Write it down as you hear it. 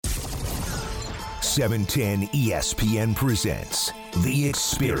710 ESPN presents The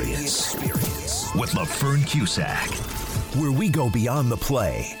Experience with LaFern Cusack, where we go beyond the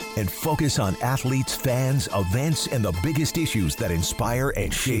play and focus on athletes, fans, events, and the biggest issues that inspire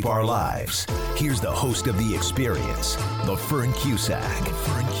and shape our lives. Here's the host of The Experience, LaFern Cusack.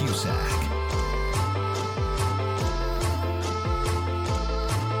 LaFern Cusack.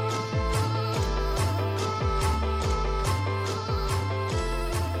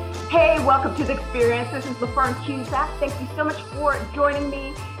 Hey, welcome to The Experience. This is LaFern Cusack. Thank you so much for joining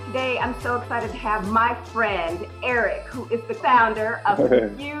me today. I'm so excited to have my friend, Eric, who is the founder of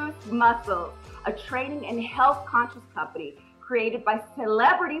Fused Muscles, a training and health conscious company created by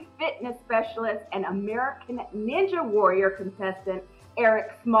celebrity fitness specialist and American Ninja Warrior contestant,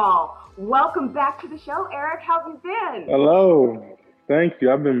 Eric Small. Welcome back to the show, Eric. How have you been? Hello. Thank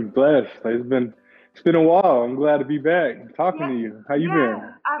you. I've been blessed. It's been a while. I'm glad to be back talking to you. How you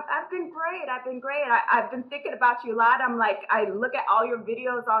been? I've been great. I've been thinking about you a lot. I look at all your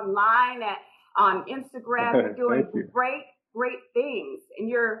videos online and on Instagram. You're doing great things. And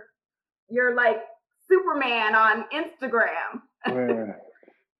you're like Superman on Instagram. Man,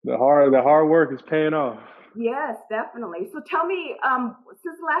 the hard work is paying off. Yes, definitely. So tell me,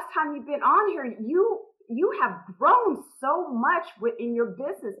 since the last time you've been on here, you have grown so much in your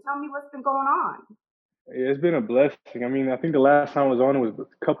business. Tell me what's been going on. It's been a blessing. I mean, I think the last time I was on it was a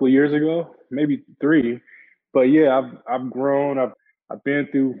couple of years ago, maybe 3. But yeah, I've grown. I've been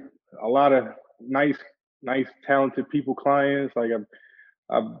through a lot of nice, talented people, clients. Like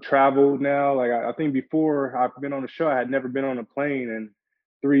I've traveled now. Like I think before I've been on the show, I had never been on a plane, and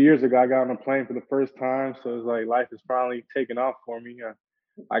 3 years ago I got on a plane for the first time. So it's like life is finally taking off for me.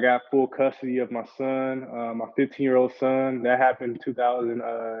 I got full custody of my son, my 15-year-old son. That happened in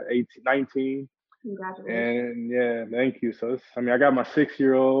 2019. Congratulations. And yeah, thank you. So I got my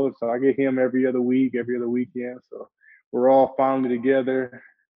 6-year-old, so I get him every other week, every other weekend. So we're all finally together.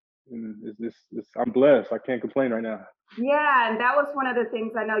 And I'm blessed. I can't complain right now. Yeah, and that was one of the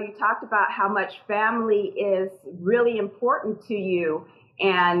things I know you talked about, how much family is really important to you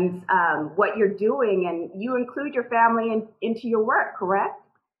and what you're doing, and you include your family into your work, correct?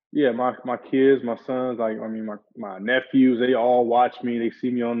 Yeah, my kids, my sons, my nephews, they all watch me. They see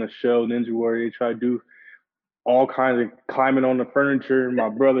me on the show, Ninja Warrior. They try to do all kinds of climbing on the furniture. My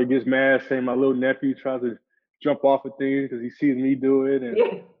brother gets mad saying my little nephew tries to jump off of things because he sees me do it. And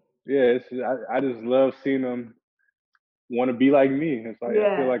I just love seeing them want to be like me. It's like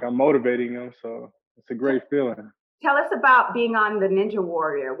I feel like I'm motivating them, so it's a great feeling. Tell us about being on the Ninja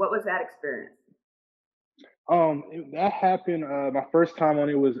Warrior. What was that experience? That happened. My first time on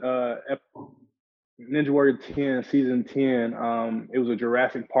it was Ninja Warrior 10, season 10. It was a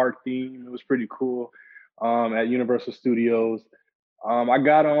Jurassic Park theme. It was pretty cool. At Universal Studios. I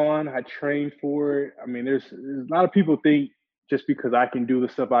got on. I trained for it. I mean, there's a lot of people think just because I can do the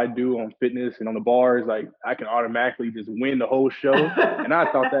stuff I do on fitness and on the bars, like I can automatically just win the whole show. And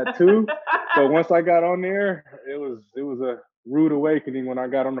I thought that too. So once I got on there, it was a rude awakening when I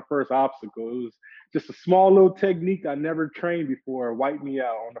got on the first obstacle. It was just a small little technique I never trained before wiped me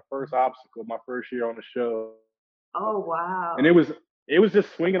out on the first obstacle, my first year on the show. Oh, wow. And it was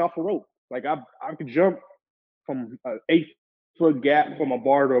just swinging off a rope. Like I could jump from an 8-foot gap from a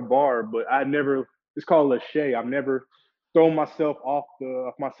bar to a bar, but it's called lache. I've never thrown myself off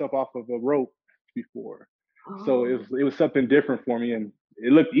of a rope before. Oh. So it was something different for me, and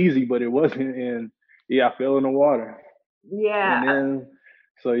it looked easy, but it wasn't. And yeah, I fell in the water. Yeah. And then,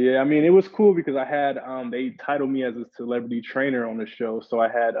 so yeah, I mean, it was cool because I had, they titled me as a celebrity trainer on the show. So I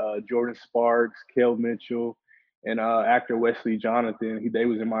had Jordan Sparks, Kel Mitchell, and actor Wesley Jonathan. They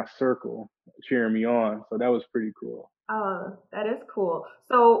was in my circle cheering me on. So that was pretty cool. Oh, that is cool.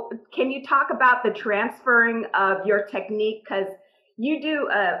 So can you talk about the transferring of your technique? Because you do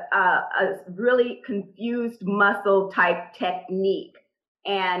a really confused muscle type technique,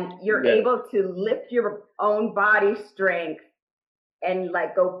 and you're able to lift your own body strength and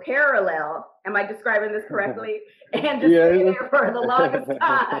like go parallel. Am I describing this correctly? And just stay there for the longest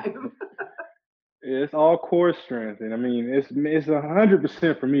time. It's all core strength, and I mean it's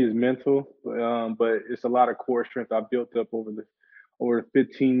 100% for me is mental, but it's a lot of core strength I built up over the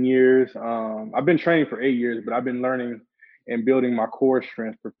 15 years. I've been training for 8 years, but I've been learning and building my core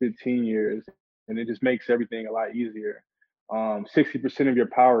strength for 15 years, and it just makes everything a lot easier. 60% of your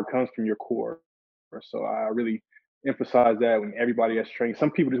power comes from your core, so I really emphasize that when everybody has training. Some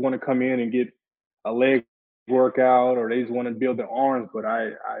people just want to come in and get a leg workout, or they just want to build their arms, but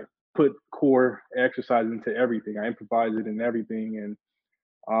I put core exercise into everything. I improvise it in everything. And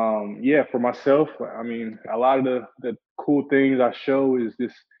for myself, I mean, a lot of the cool things I show is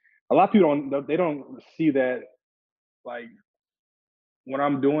this a lot of people don't see that, like, when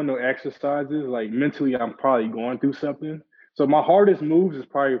I'm doing the exercises, like mentally, I'm probably going through something. So my hardest moves is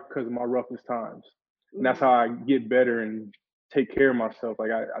probably because of my roughest times, and that's how I get better and take care of myself.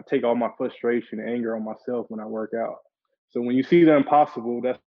 Like I take all my frustration, and anger on myself when I work out. So when you see the impossible,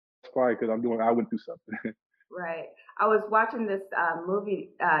 that's probably because I went through something. Right. I was watching this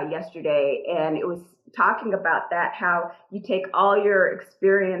movie yesterday, and it was talking about that how you take all your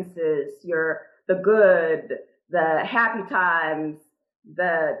experiences, the good, the happy times,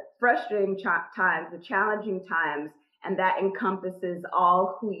 the frustrating times, the challenging times, and that encompasses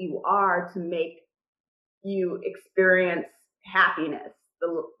all who you are to make you experience happiness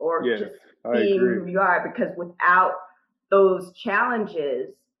or Yes, just I being agree. who you are. Because without those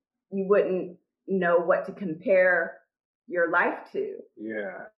challenges, you wouldn't know what to compare your life to.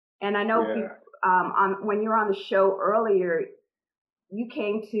 Yeah, And I know yeah, when you were on the show earlier, you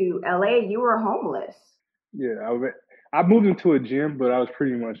came to LA, you were homeless. yeah. I moved into a gym, but I was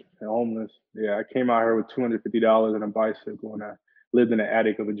pretty much homeless. Yeah, I came out here with $250 and a bicycle, and I lived in the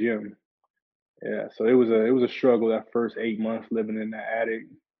attic of a gym. Yeah, so it was a struggle that first 8 months living in the attic.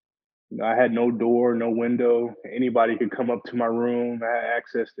 I had no door, no window. Anybody could come up to my room. I had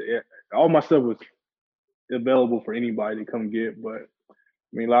access to it. All my stuff was available for anybody to come get. But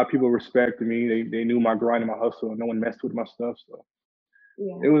I mean, a lot of people respected me. They knew my grind and my hustle, and no one messed with my stuff. So it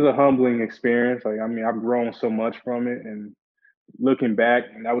Yeah. was a humbling experience. Like I mean, I've grown so much from it, and looking back,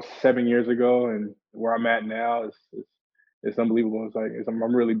 and that was 7 years ago, and where I'm at now it's unbelievable.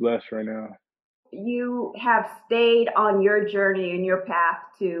 I'm really blessed right now. You have stayed on your journey and your path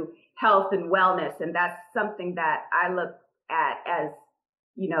to health and wellness, and that's something that I look at as,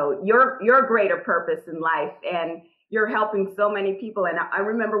 your greater purpose in life, and you're helping so many people. And I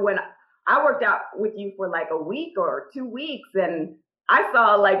remember when I worked out with you for like a week or 2 weeks, and I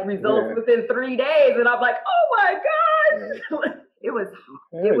saw like results Yeah, within 3 days, and I'm like, oh my yeah, gosh. it was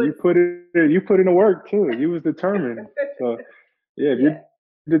yeah. it was You put in the work too. You was determined. So yeah, if yeah.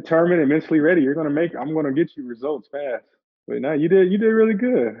 you're determined and mentally ready, I'm gonna get you results fast. But no, you did really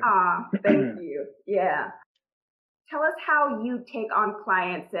good. Thank you. Yeah. Tell us how you take on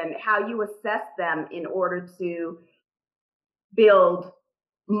clients and how you assess them in order to build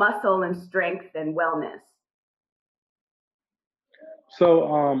muscle and strength and wellness. So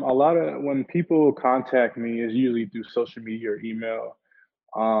a lot of when people contact me is usually through social media or email.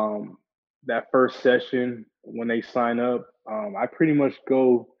 Um, that first session when they sign up, I pretty much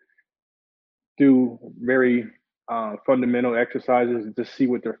go do very fundamental exercises to see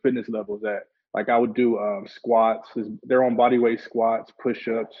what their fitness level is at. Like I would do squats, their own body weight squats, push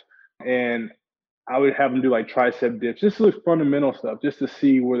ups, and I would have them do like tricep dips, just look fundamental stuff, just to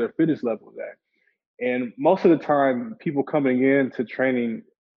see where their fitness level is at. And most of the time, people coming in to training,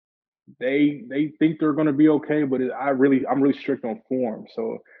 they think they're going to be okay, but I'm really strict on form.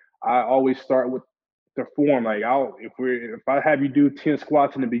 So I always start with the form. Like if I have you do 10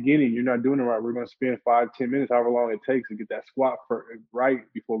 squats in the beginning, you're not doing it right. We're going to spend 5-10 minutes, however long it takes to get that right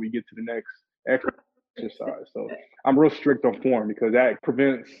before we get to the next exercise. So I'm real strict on form because that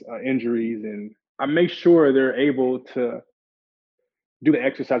prevents injuries, and I make sure they're able to do the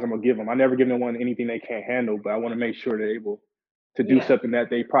exercise I'm gonna give them. I never give no one anything they can't handle, but I want to make sure they're able to do Yeah. something that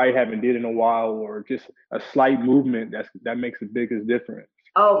they probably haven't did in a while, or just a slight movement that makes the biggest difference.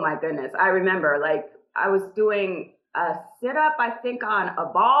 Oh my goodness. I remember like I was doing a sit up, I think, on a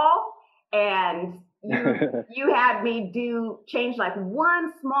ball, and you had me do change like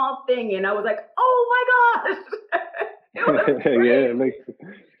one small thing, and I was like, oh my gosh. It was Yeah, great. it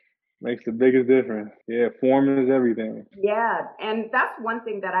makes the biggest difference. Yeah, form is everything. Yeah, and that's one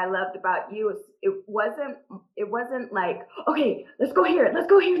thing that I loved about you is it wasn't like, okay, let's go here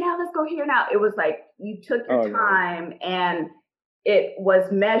now, let's go here now. It was like you took your Oh no, time, and it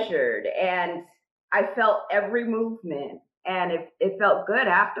was measured, and I felt every movement, and it felt good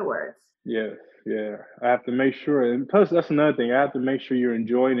afterwards. yes, yeah. I have to make sure, and plus that's another thing. I have to make sure you're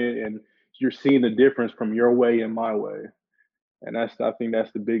enjoying it and you're seeing the difference from your way and my way. And I think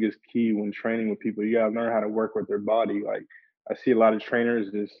that's the biggest key when training with people. You gotta learn how to work with their body. Like I see a lot of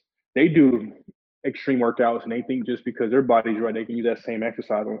trainers is they do extreme workouts and they think just because their body's right, they can use that same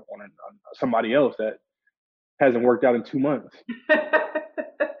exercise on somebody else that hasn't worked out in 2 months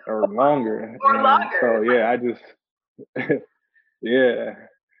or longer. Or And so longer. yeah, I just yeah.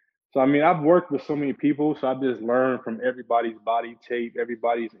 So I mean, I've worked with so many people, so I've just learned from everybody's body tape,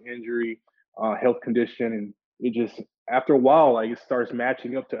 everybody's injury, health condition, and it just after a while, like it starts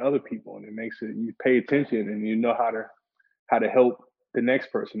matching up to other people, and it makes it you pay attention and you know how to help the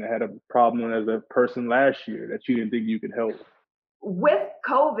next person that had a problem as a person last year that you didn't think you could help. with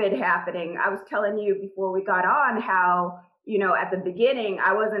COVID happening, I was telling you before we got on how, at the beginning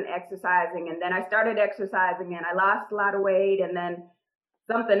I wasn't exercising, and then I started exercising and I lost a lot of weight, and then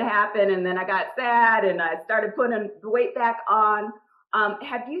something happened and then I got sad and I started putting the weight back on.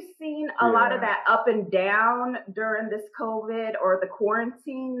 Have you seen a lot of Yeah. that up and down during this COVID or the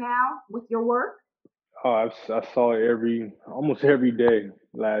quarantine now with your work? Oh, I saw it almost every day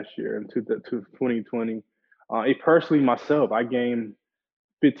last year in 2020. Personally, myself, I gained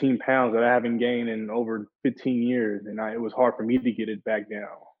 15 pounds that I haven't gained in over 15 years, and it was hard for me to get it back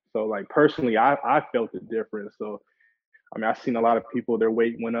down. So, like personally, I felt the difference. So, I mean, I've seen a lot of people, their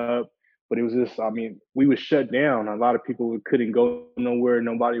weight went up, but it was just, I mean, we was shut down. A lot of people couldn't go nowhere.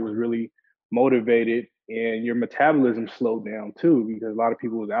 Nobody was really motivated, and your metabolism slowed down too because a lot of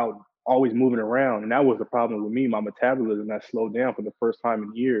people was out always moving around, and that was the problem with me. My metabolism that slowed down for the first time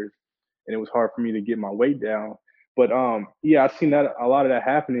in years, and it was hard for me to get my weight down. But yeah, I've seen that a lot of that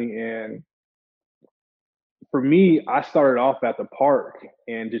happening, and for me, I started off at the park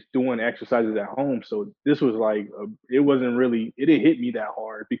and just doing exercises at home. So this was like, it wasn't really, it didn't hit me that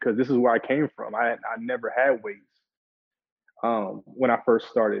hard because this is where I came from. I never had weights when I first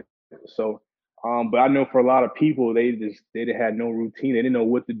started. So, but I know for a lot of people, they had no routine. They didn't know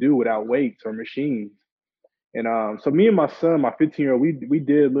what to do without weights or machines. And so me and my son, my 15-year-old, we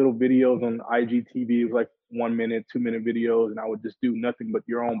did little videos on IGTV. It was like 1 minute, 2 minute videos, and I would just do nothing but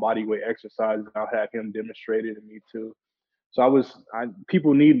your own body weight exercises. I'll have him demonstrate it, and me too. So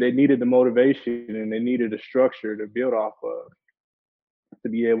they needed the motivation and they needed a structure to build off of to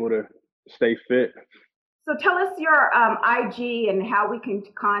be able to stay fit. So tell us your IG and how we can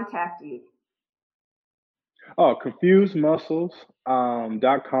contact you. Oh,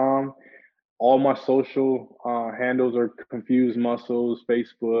 confusedmuscles.com. All my social handles are confused muscles,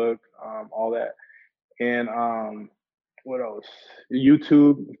 Facebook, all that. And what else?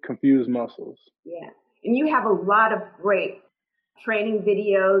 YouTube, confused muscles. Yeah. And you have a lot of great training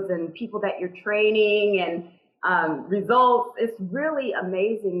videos and people that you're training and results. It's really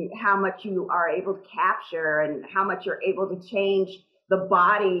amazing how much you are able to capture and how much you're able to change the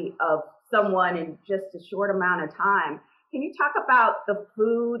body of someone in just a short amount of time. Can you talk about the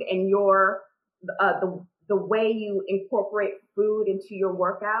food and your the way you incorporate food into your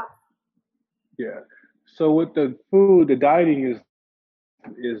workout? Yeah. So with the food, the dieting is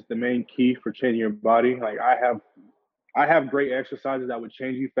the main key for changing your body. Like I have great exercises that would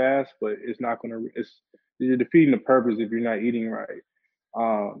change you fast, but you're defeating the purpose if you're not eating right.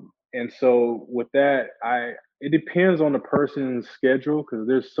 And so with that, it depends on the person's schedule because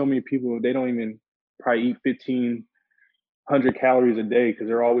there's so many people they don't even probably eat 1,500 calories a day because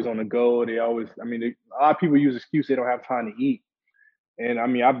they're always on the go. A lot of people use the excuse they don't have time to eat. And I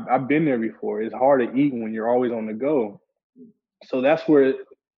mean, I've been there before. It's hard to eat when you're always on the go. So that's where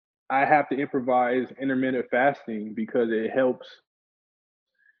I have to improvise intermittent fasting because it helps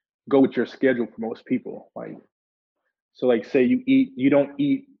go with your schedule for most people. Like say you don't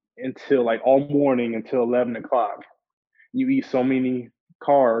eat until like all morning until 11 o'clock. You eat so many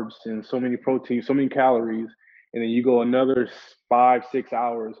carbs and so many proteins, so many calories, and then you go another 5, 6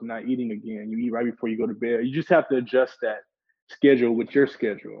 hours not eating again. You eat right before you go to bed. You just have to adjust that schedule with your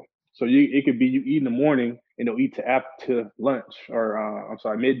schedule. So it could be you eat in the morning and you'll eat to lunch or I'm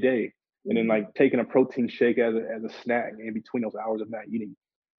sorry, midday, and then like taking a protein shake as a snack in between those hours of not eating.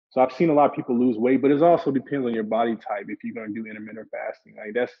 So I've seen a lot of people lose weight, but it also depends on your body type if you're going to do intermittent fasting.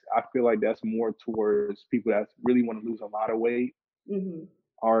 I feel like that's more towards people that really want to lose a lot of weight Mm-hmm.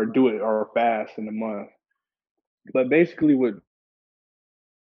 or do it or fast in a month. But basically with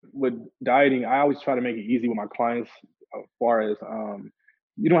dieting, I always try to make it easy with my clients as far as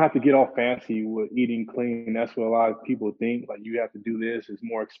you don't have to get all fancy with eating clean. That's what a lot of people think. Like you have to do this, it's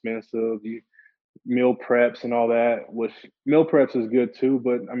more expensive. Meal preps and all that, which meal preps is good too.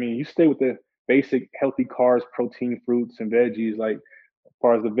 But I mean, you stay with the basic healthy carbs, protein, fruits, and veggies. Like as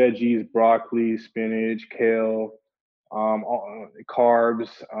far as the veggies, broccoli, spinach, kale, carbs,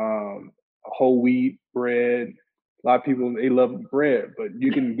 whole wheat bread. A lot of people they love bread, but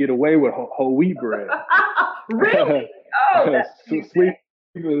you can get away with whole wheat bread. Really? Oh, that's Sweet,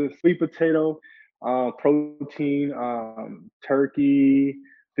 amazing. sweet potato, protein, turkey,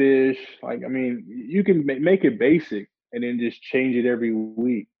 fish. Like, I mean, you can make it basic and then just change it every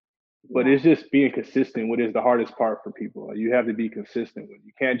week. But Yeah. it's just being consistent, what is the hardest part for people. Like, you have to be consistent with.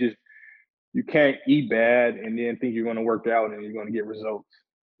 You can't eat bad and then think you're going to work out and you're going to get results.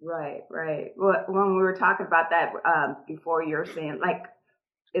 Right, right. Well, when we were talking about that before, you're saying like,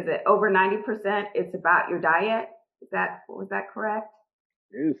 is it over 90%? It's about your diet. Was that correct?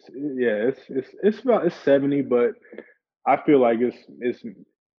 It's 70, but I feel like it's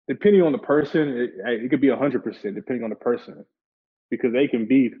depending on the person. It could be 100% depending on the person because they can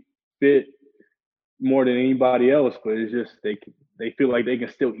be fit more than anybody else, but it's just they feel like they can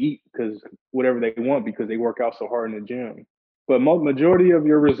still eat because whatever they want because they work out so hard in the gym. But majority of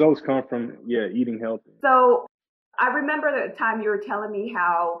your results come from eating healthy. So I remember the time you were telling me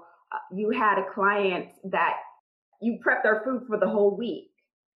how you had a client that you prepped their food for the whole week,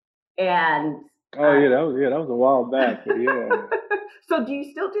 and Oh that was a while back, but yeah. So do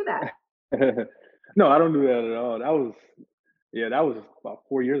you still do that? No, I don't do that at all. That was about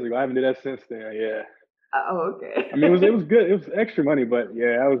 4 years ago. I haven't did that since then. Yeah. Oh, okay. I mean, it was good. It was extra money, but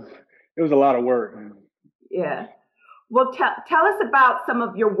yeah, it was a lot of work. Yeah. Well, tell us about some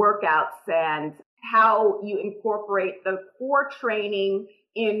of your workouts and how you incorporate the core training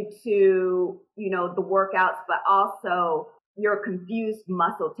into, the workouts, but also your confused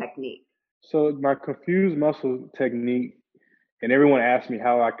muscle technique. So my confused muscle technique, and everyone asked me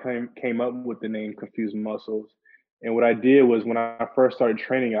how I came up with the name confused muscles. And what I did was when I first started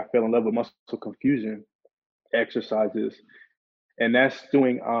training, I fell in love with muscle confusion exercises, and that's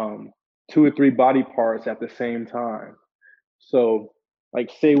doing two or three body parts at the same time. So,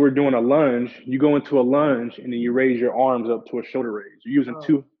 like, say we're doing a lunge, you go into a lunge and then you raise your arms up to a shoulder raise. You're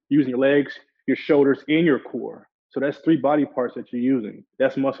using your legs, your shoulders, and your core. So that's three body parts that you're using.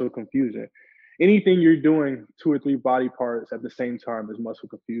 That's muscle confusion. Anything you're doing two or three body parts at the same time is muscle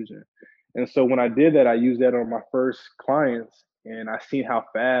confusion. And so when I did that, I used that on my first clients and I seen how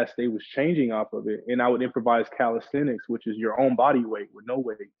fast they was changing off of it. And I would improvise calisthenics, which is your own body weight with no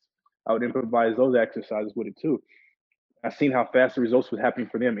weights. I would improvise those exercises with it too. I seen how fast the results was happening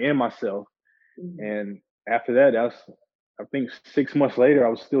for them and myself. Mm-hmm. And after that, I think 6 months later, I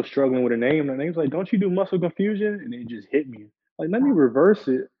was still struggling with a name. And the name's like, "Don't you do muscle confusion?" And it just hit me. Like, let me reverse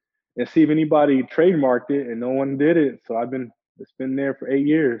it and see if anybody trademarked it, and no one did it. So it's been there for 8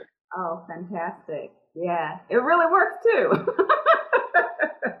 years. Oh, fantastic. Yeah, it really works too.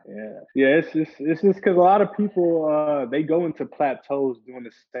 Yeah. It's just because a lot of people they go into plateaus doing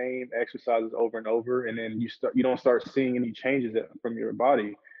the same exercises over and over, and then you don't start seeing any changes from your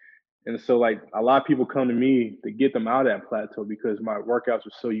body. And so, like, a lot of people come to me to get them out of that plateau because my workouts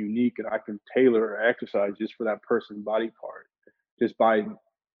are so unique and I can tailor an exercise just for that person's body part, just by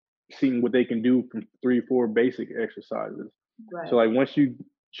seeing what they can do from 3, 4 basic exercises. Right. So, like, once you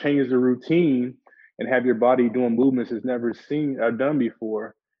change the routine and have your body doing movements it's never seen or done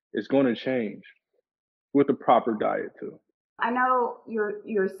before, it's going to change with a proper diet too. I know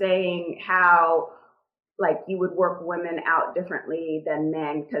you're saying how like you would work women out differently than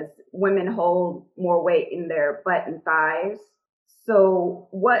men because women hold more weight in their butt and thighs. So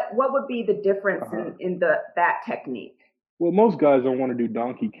what would be the difference in that technique? Well, most guys don't want to do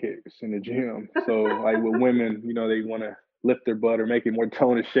donkey kicks in the gym. So, like with women, they want to lift their butt or make it more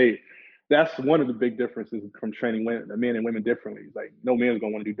tone and shape. That's one of the big differences from training men and women differently. Like, no man's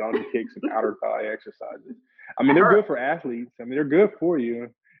gonna want to do donkey kicks and outer thigh exercises. I mean, they're good for athletes. I mean, they're good for you.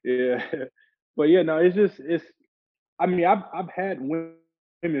 Yeah, but yeah, no, it's. I mean, I've had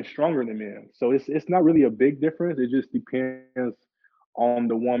women stronger than men, so it's not really a big difference. It just depends on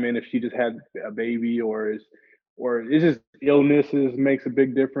the woman if she just had a baby or it's just illnesses makes a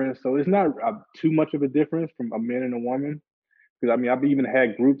big difference. So it's not too much of a difference from a man and a woman. Because I mean, I've even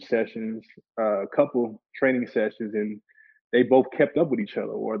had group sessions, a couple training sessions, and they both kept up with each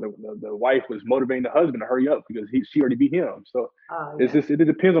other. Or the wife was motivating the husband to hurry up because she already beat him. So it's just it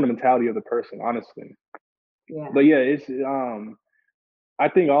depends on the mentality of the person, honestly. Yeah. But yeah, it's I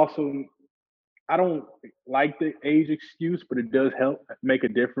think also I don't like the age excuse, but it does help make a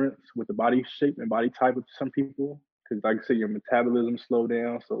difference with the body shape and body type of some people. Because like I said, your metabolism slow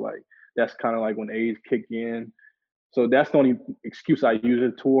down. So like that's kind of like when age kick in. So that's the only excuse I use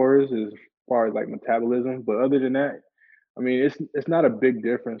it towards as far as like metabolism. But other than that, I mean, it's not a big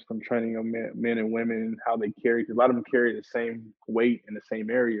difference from training of men and women and how they carry. Because a lot of them carry the same weight in the same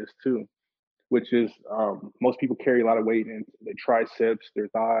areas too, which is most people carry a lot of weight in their triceps, their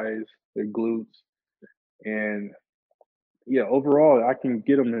thighs, their glutes, and yeah, overall, I can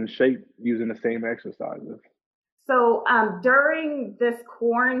get them in shape using the same exercises. So during this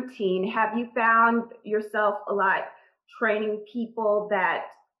quarantine, have you found yourself a lot training people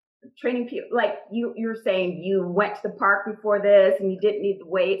like you're saying you went to the park before this and you didn't need the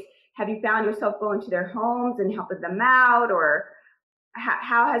weights? Have you found yourself going to their homes and helping them out, or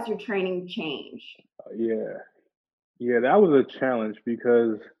how has your training changed? Yeah, that was a challenge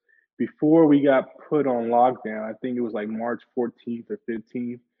because before we got put on lockdown, I think it was like March 14th or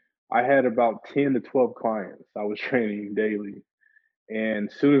 15th, I had about 10 to 12 clients I was training daily. And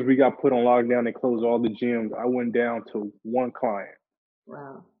as soon as we got put on lockdown, they closed all the gyms. I went down to one client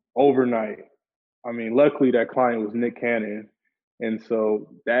Wow. overnight. I mean, luckily that client was Nick Cannon, and so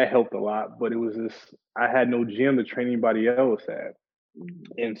that helped a lot. But it was just I had no gym to train anybody else at,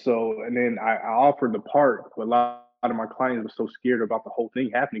 and so and then I offered the park, but a lot of my clients were so scared about the whole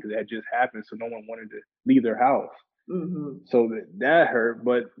thing happening because it had just happened, so no one wanted to leave their house. Mm-hmm. So that hurt.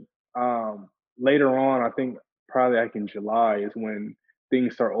 But later on, I think probably like in July is when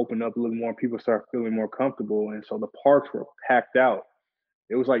things start opening up a little more. People start feeling more comfortable, and so the parks were packed out.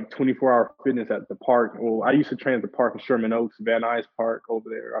 It was like 24-hour fitness at the park. Well, I used to train at the park in Sherman Oaks, Van Nuys Park over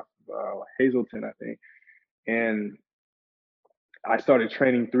there, Hazleton, I think. And I started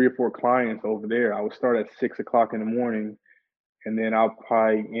training 3 or 4 clients over there. I would start at 6 o'clock in the morning, and then I'll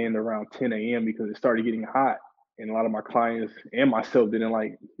probably end around 10 a.m. because it started getting hot. And a lot of my clients and myself didn't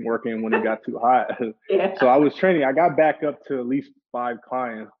like working when it got too hot. Yeah. So I was training. I got back up to at least 5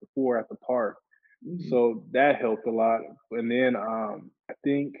 clients before at the park. So that helped a lot. And then I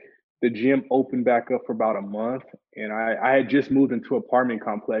think the gym opened back up for about a month. And I had just moved into an apartment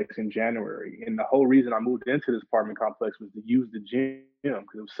complex in January. And the whole reason I moved into this apartment complex was to use the gym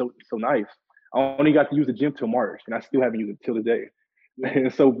because it was so nice. I only got to use the gym till March, and I still haven't used it till today.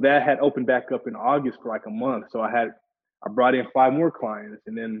 And so that had opened back up in August for like a month. So I brought in 5 more clients,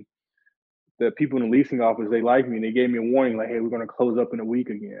 and then the people in the leasing office, they liked me and they gave me a warning like, hey, we're going to close up in a week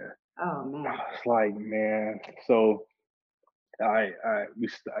again. Oh man. It's like, man. So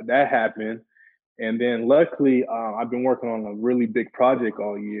that happened. And then luckily, I've been working on a really big project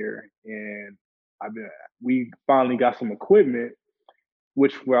all year, and we finally got some equipment,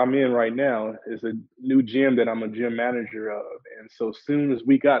 which where I'm in right now is a new gym that I'm a gym manager of. And so as soon as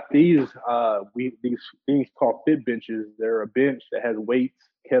we got these things called fit benches, they're a bench that has weights,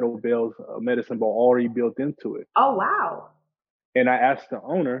 kettlebells, a medicine ball already built into it. Oh wow. And I asked the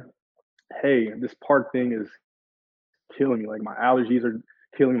owner, hey, this park thing is killing me. Like my allergies are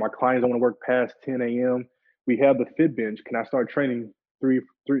killing me. My clients don't want to work past 10 a.m. We have the fit bench. Can I start training 2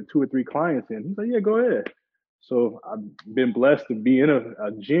 or 3 clients in? He's like, yeah, go ahead. So I've been blessed to be in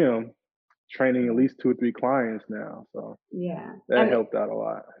a gym training at least 2 or 3 clients now. So yeah, that helped out a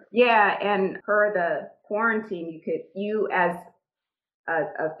lot. Yeah, and per the quarantine, you as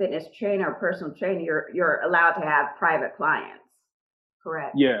a fitness trainer, personal trainer, you're allowed to have private clients,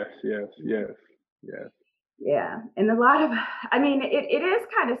 correct? Yes. Yeah, and I mean, it is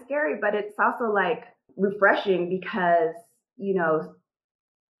kind of scary, but it's also like refreshing because,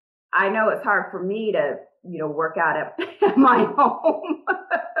 I know it's hard for me to, work out at my home,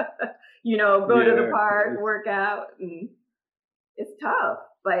 go to the park, work out, and it's tough,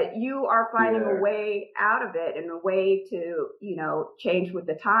 but you are finding a way out of it and a way to, change with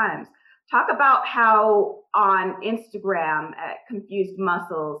the times. Talk about how on Instagram, at Confused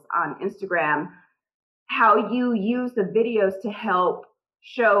Muscles on Instagram, how you use the videos to help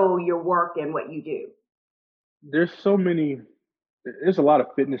show your work and what you do. There's a lot of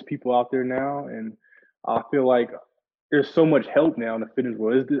fitness people out there now, and I feel like there's so much help now in the fitness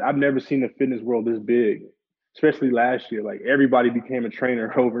world. I've never seen the fitness world this big, especially last year. Like everybody became a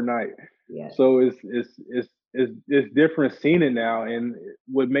trainer overnight. Yes. So it's different seeing it now. And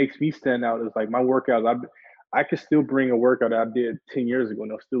what makes me stand out is like my workouts. I could still bring a workout that I did 10 years ago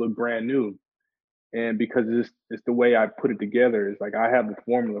and they'll still look brand new. And because it's the way I put it together, it's like I have the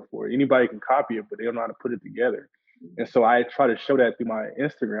formula for it. Anybody can copy it, but they don't know how to put it together. And so I try to show that through my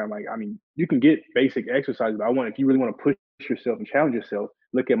Instagram. Like, I mean, you can get basic exercises, but if you really want to push yourself and challenge yourself,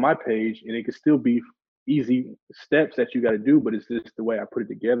 look at my page and it can still be easy steps that you got to do, but it's just the way I put it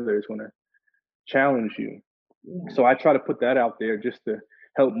together is going to challenge you. Yeah. So I try to put that out there just to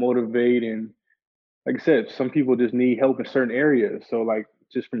help motivate. And like I said, some people just need help in certain areas. So like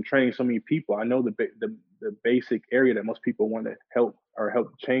just from training so many people, I know the basic area that most people want to help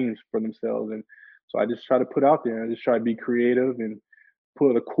change for themselves. And so I just try to put out there and just try to be creative and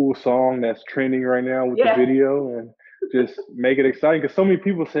put a cool song that's trending right now with the video and just make it exciting. Because so many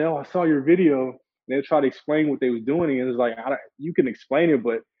people say, oh, I saw your video. And they try to explain what they was doing. And it's like, you can explain it,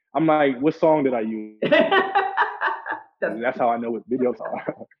 but I'm like, what song did I use? That's how I know what videos are.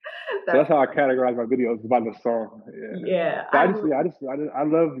 So that's how I categorize my videos, by the song. Yeah. I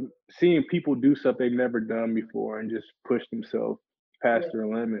love seeing people do stuff they've never done before and just push themselves past their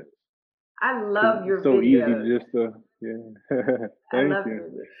limits. I love your so videos. Easy just to, Thank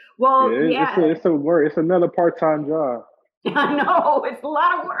you. Well, It's another part-time job. I know, it's a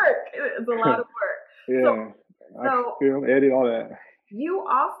lot of work. It's a lot of work. Yeah, I film, edit, all that. You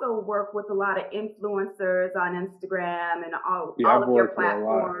also work with a lot of influencers on Instagram and all of your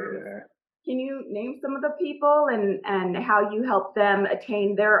platforms. Can you name some of the people and how you help them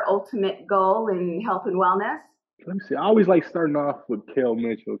attain their ultimate goal in health and wellness? Let me see. I always like starting off with Kel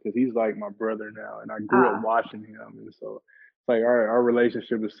Mitchell because he's like my brother now, and I grew up watching him, and so it's like our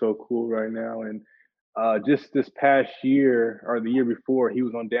relationship is so cool right now. And just this past year or the year before, he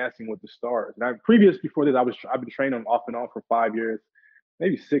was on Dancing with the Stars. And previous before this, I've been training him off and on for 5 years,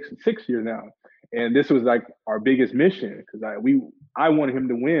 maybe six years now. And this was like our biggest mission because I wanted him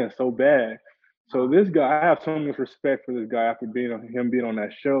to win so bad. So this guy, I have so much respect for this guy after being on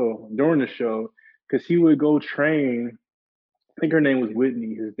that show during the show because he would go train. I think her name was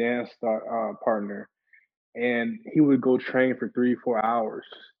Whitney, his dance partner, and he would go train for 3-4 hours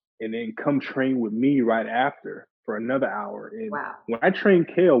and then come train with me right after for another hour. And when I train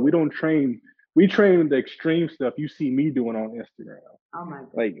Kale, we train the extreme stuff you see me doing on Instagram. Oh my God.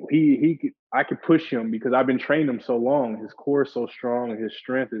 Like I could push him because I've been training him so long. His core is so strong and his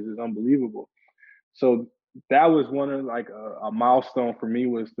strength is unbelievable. So that was one of like a milestone for me,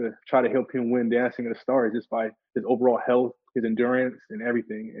 was to try to help him win Dancing with the Stars just by his overall health, his endurance, and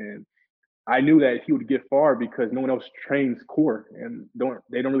everything. And I knew that he would get far because no one else trains core, and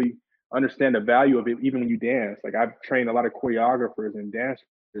they don't really understand the value of it even when you dance. Like I've trained a lot of choreographers and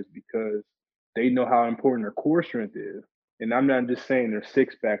dancers because they know how important their core strength is. And I'm not just saying their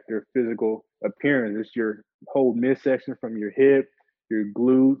six pack, their physical appearance. It's your whole midsection from your hip, your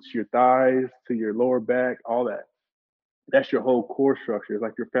glutes, your thighs to your lower back, all that. That's your whole core structure. It's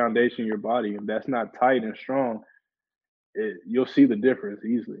like your foundation, your body. If that's not tight and strong, you'll see the difference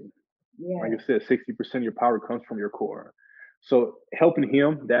easily. Yeah. Like I said, 60% of your power comes from your core. So helping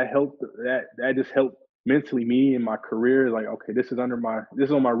him, that just helped mentally me in my career. Like, okay, this is on my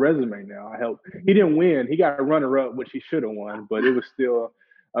resume now. He didn't win. He got a runner up, which he should have won, but it was still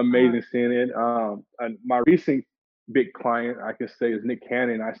amazing seeing it. And my recent big client, I can say, is Nick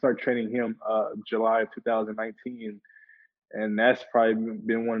Cannon. I started training him July of 2019. And that's probably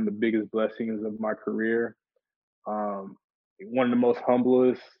been one of the biggest blessings of my career. One of the most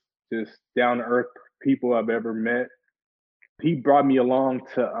humblest, just down to earth people I've ever met. He brought me along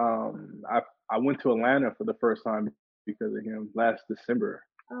to I went to Atlanta for the first time because of him last December.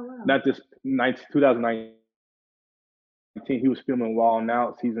 Oh wow. Not just 2019. He was filming Wild 'N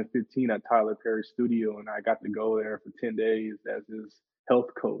Out season 15 at Tyler Perry's studio, and I got to go there for 10 days as his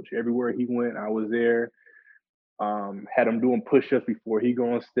health coach. Everywhere he went, I was there. Had him doing push-ups before he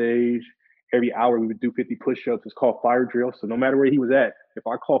go on stage. Every hour we would do 50 push-ups. It's called fire drill. So no matter where he was at, if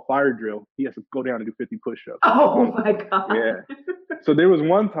I call fire drill, he has to go down and do 50 push-ups. Oh my God. Yeah. So there was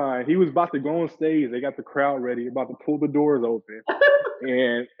one time he was about to go on stage. They got the crowd ready, about to pull the doors open.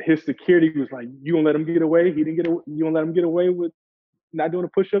 And his security was like, "You gonna let him get away? You gonna let him get away with not doing the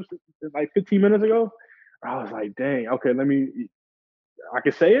push-ups like 15 minutes ago?" I was like, "Dang, okay, I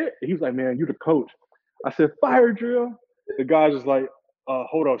can say it." He was like, "Man, you the coach." I said, "Fire drill." The guy's just like,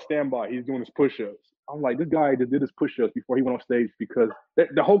 "Hold on, stand by. He's doing his push-ups." I'm like, this guy just did his push-ups before he went on stage because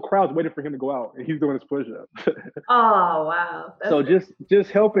the whole crowd's waiting for him to go out, and he's doing his push-ups. Oh wow! So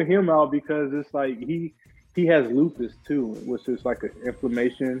just helping him out because it's like he has lupus too, which is like an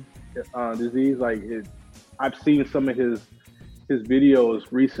inflammation disease. Like I've seen some of his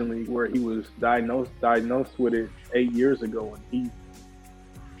videos recently where he was diagnosed with it 8 years ago, and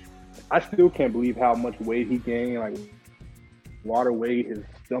I still can't believe how much weight he gained, like water weight, his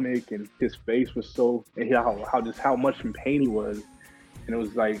stomach and his face was and how much in pain he was. And it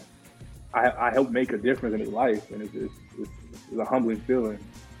was like, I helped make a difference in his life, and it's a humbling feeling.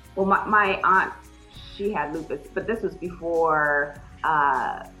 Well, my aunt, she had lupus, but this was before,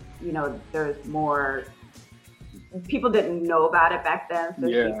 there's more, people didn't know about it back then, so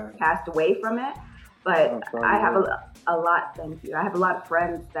she passed away from it. But I have a lot, thank you. I have a lot of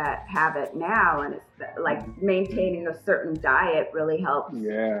friends that have it now, and it's like maintaining a certain diet really helps.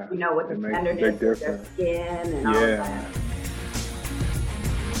 Yeah. With the tenderness of their skin and all that.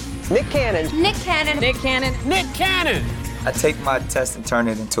 Nick Cannon. I take my test and turn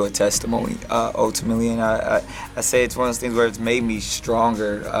it into a testimony, ultimately, and I say it's one of those things where it's made me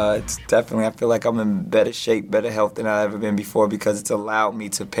stronger. It's definitely, I feel like I'm in better shape, better health than I've ever been before because it's allowed me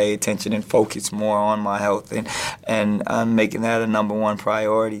to pay attention and focus more on my health, and I'm making that a number one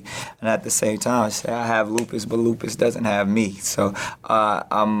priority. And at the same time, I say I have lupus, but lupus doesn't have me. So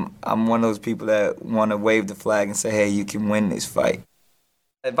I'm one of those people that want to wave the flag and say, hey, you can win this fight.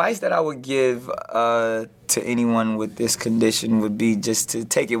 Advice that I would give to anyone with this condition would be just to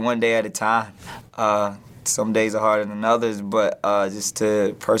take it one day at a time. Some days are harder than others, but just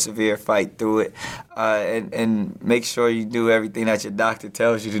to persevere, fight through it, and make sure you do everything that your doctor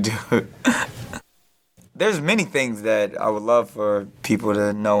tells you to do. there's many things that I would love for people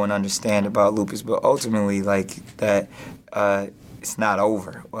to know and understand about lupus, but ultimately, like that, it's not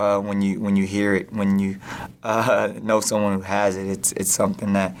over when you hear it. When you know someone who has it, it's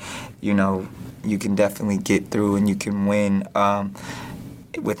something that you can definitely get through and you can win.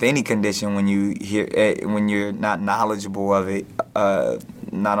 With any condition, when you hear when you're not knowledgeable of it,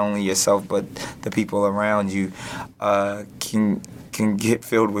 not only yourself but the people around you can get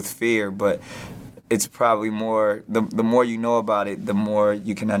filled with fear, but it's probably more, the more you know about it, the more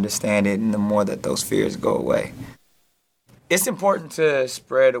you can understand it, and the more that those fears go away. It's important to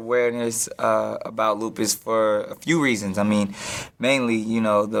spread awareness about lupus for a few reasons. I mean, mainly,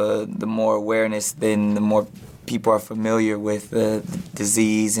 the more awareness, then the more people are familiar with the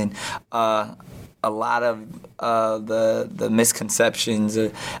disease, and a lot of the misconceptions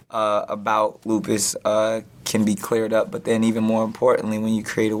about lupus can be cleared up. But then even more importantly, when you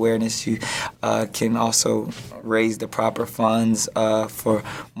create awareness, you can also raise the proper funds for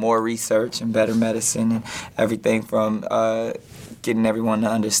more research and better medicine, and everything from getting everyone to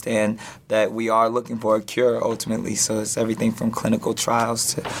understand that we are looking for a cure ultimately. So it's everything from clinical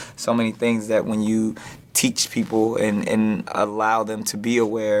trials to so many things that when you teach people and allow them to be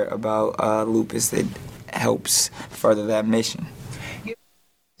aware about lupus, it helps further that mission.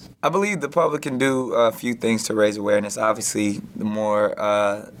 I believe the public can do a few things to raise awareness. Obviously, the more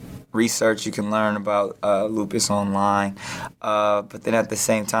research you can learn about lupus online, but then at the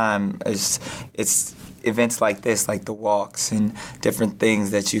same time, it's events like this, like the walks and different things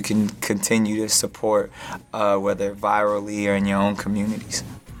that you can continue to support, whether virally or in your own communities.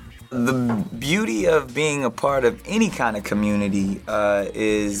 The beauty of being a part of any kind of community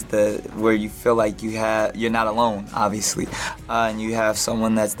is where you feel like you're not alone, obviously, and you have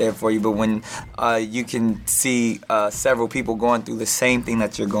someone that's there for you. But when you can see several people going through the same thing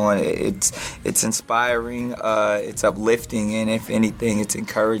that you're going, it's inspiring, it's uplifting, and if anything, it's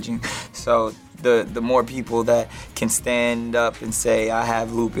encouraging. So the more people that can stand up and say, I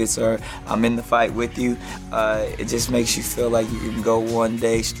have lupus, or I'm in the fight with you, it just makes you feel like you can go one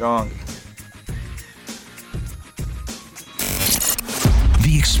day stronger.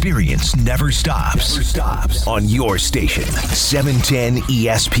 The experience never stops. On your station, 710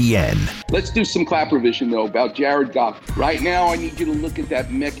 ESPN. Let's do some clap revision, though, about Jared Goff. Right now, I need you to look at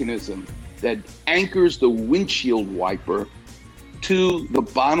that mechanism that anchors the windshield wiper to the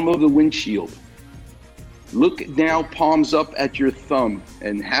bottom of the windshield. Look now, palms up at your thumb,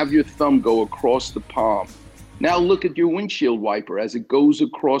 and have your thumb go across the palm. Now look at your windshield wiper as it goes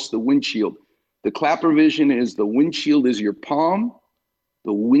across the windshield. The clap revision is the windshield is your palm,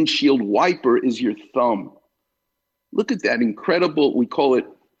 the windshield wiper is your thumb. Look at that incredible, we call it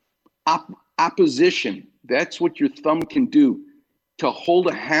opposition. That's what your thumb can do. To hold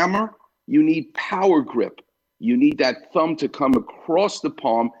a hammer, you need power grip. You need that thumb to come across the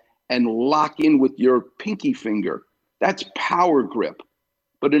palm and lock in with your pinky finger. That's power grip.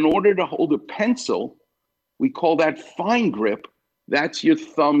 But in order to hold a pencil, we call that fine grip. That's your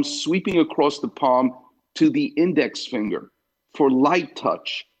thumb sweeping across the palm to the index finger for light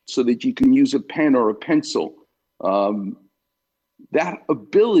touch so that you can use a pen or a pencil. That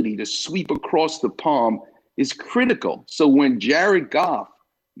ability to sweep across the palm is critical. So when Jared Goff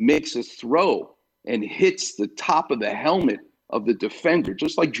makes a throw and hits the top of the helmet of the defender,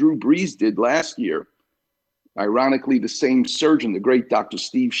 just like Drew Brees did last year. Ironically, the same surgeon, the great Dr.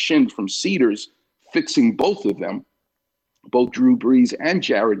 Steve Shin from Cedars, fixing both of them, both Drew Brees and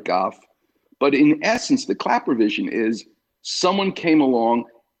Jared Goff. But in essence, the clap revision is someone came along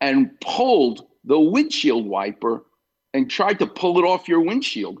and pulled the windshield wiper and tried to pull it off your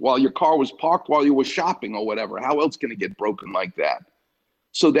windshield while your car was parked, while you were shopping or whatever. How else can it get broken like that?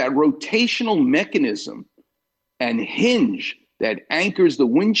 So that rotational mechanism and hinge that anchors the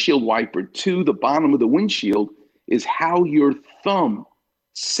windshield wiper to the bottom of the windshield is how your thumb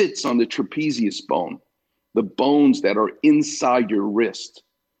sits on the trapezius bone, the bones that are inside your wrist.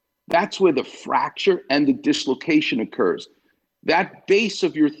 That's where the fracture and the dislocation occurs. That base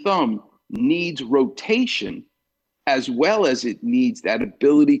of your thumb needs rotation as well as it needs that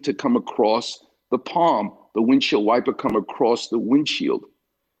ability to come across the palm, the windshield wiper come across the windshield.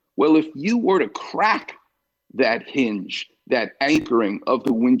 Well, if you were to crack that hinge, that anchoring of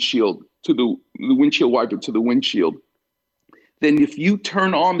the windshield to the windshield wiper to the windshield, then if you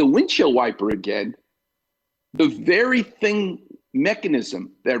turn on the windshield wiper again, the very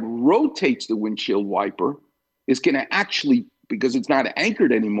mechanism that rotates the windshield wiper is going to actually, because it's not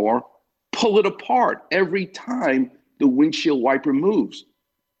anchored anymore, pull it apart every time the windshield wiper moves.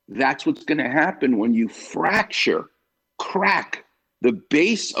 That's what's going to happen when you crack the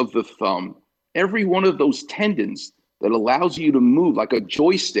base of the thumb every one of those tendons that allows you to move like a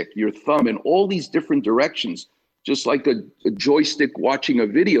joystick, your thumb in all these different directions, just like a joystick watching a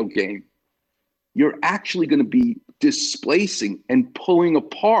video game, you're actually going to be displacing and pulling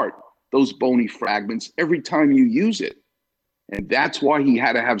apart those bony fragments every time you use it. And that's why he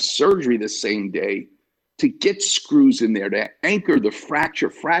had to have surgery the same day to get screws in there to anchor the fracture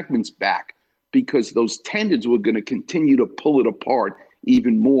fragments back, because those tendons were going to continue to pull it apart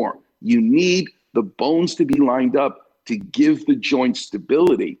even more. You need the bones to be lined up to give the joint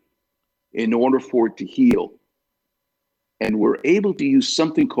stability in order for it to heal. And we're able to use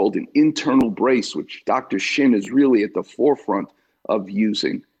something called an internal brace, which Dr. Shin is really at the forefront of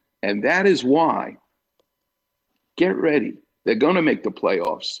using. And that is why, get ready, they're going to make the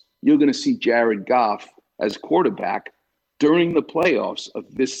playoffs. You're going to see Jared Goff as quarterback during the playoffs of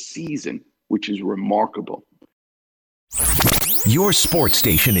this season, which is remarkable. Your sports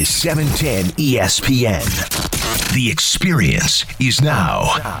station is 710 ESPN. The experience is now.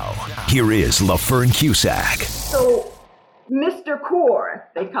 Here is LaFern Cusack. So, Mr. Core,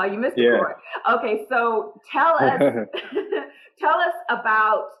 they call you Mr. Core. Okay, so tell us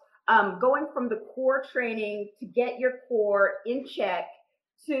about going from the core training to get your core in check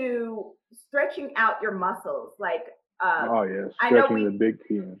to stretching out your muscles. Like, stretching the big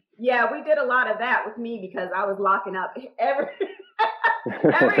key. Yeah, we did a lot of that with me because I was locking up every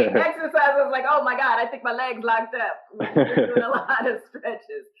exercise. I was like, oh my God, I think my leg's locked up. We're doing a lot of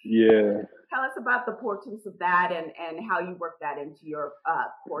stretches. Yeah. Tell us about the importance of that and how you work that into your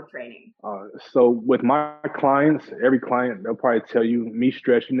core training. So with my clients, every client, they'll probably tell you me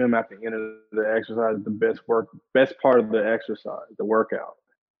stretching them at the end of the exercise is the best part of the exercise, the workout.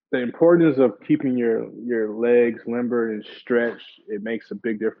 The importance of keeping your legs limber and stretched, it makes a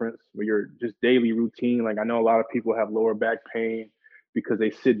big difference with your just daily routine. Like I know a lot of people have lower back pain because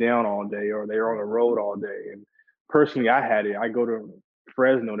they sit down all day or they're on the road all day. And personally, I had it. I go to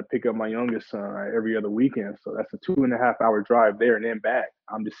Fresno to pick up my youngest son every other weekend. So that's a 2.5 hour drive there and then back.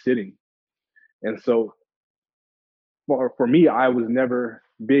 I'm just sitting. And so for me, I was never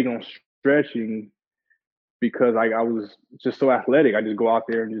big on stretching because I was just so athletic. I just go out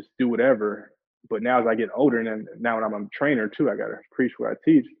there and just do whatever. But now as I get older, and now when I'm a trainer too, I got to preach what I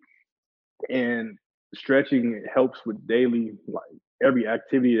teach. And stretching helps with daily, like every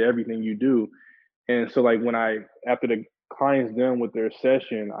activity, everything you do. And so like after the client's done with their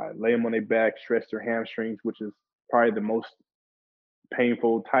session, I lay them on their back, stretch their hamstrings, which is probably the most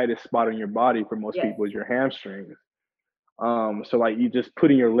painful, tightest spot on your body for most people is your hamstrings. So like you just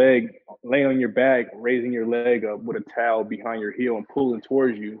putting your leg, laying on your back, raising your leg up with a towel behind your heel and pulling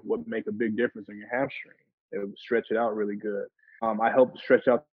towards you would make a big difference on your hamstring. It would stretch it out really good. I help stretch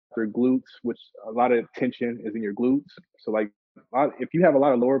out their glutes, which a lot of tension is in your glutes. So like if you have a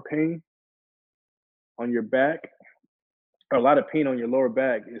lot of lower pain on your back, or a lot of pain on your lower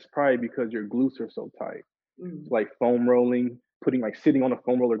back, it's probably because your glutes are so tight. Mm-hmm. Like foam rolling, sitting on a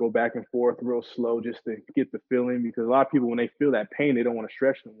foam roller, go back and forth real slow just to get the feeling, because a lot of people, when they feel that pain, they don't want to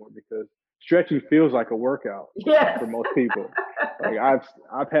stretch no more because stretching feels like a workout for most people. Like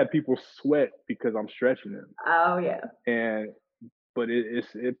I've had people sweat because I'm stretching them. Oh yeah. But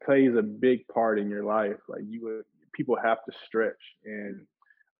it plays a big part in your life. Like people have to stretch, and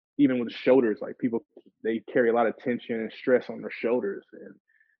even with the shoulders, like people, they carry a lot of tension and stress on their shoulders, and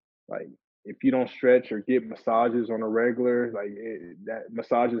like if you don't stretch or get massages on a regular, like that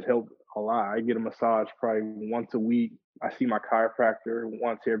massages help a lot. I get a massage probably once a week. I see my chiropractor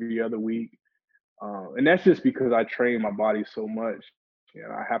once every other week. And that's just because I train my body so much,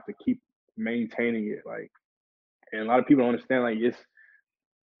 and I have to keep maintaining it. Like, and a lot of people don't understand, like it's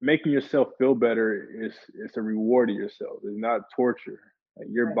making yourself feel better it's a reward to yourself. It's not torture. Like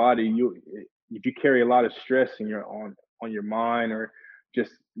your body, if you carry a lot of stress on your mind, or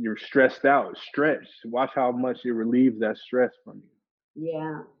just you're stressed out, stretch. Watch how much it relieves that stress from you.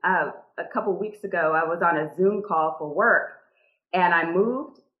 Yeah. A couple weeks ago, I was on a Zoom call for work, and I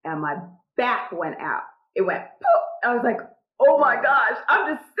moved, and my back went out. It went poof. I was like, oh my gosh,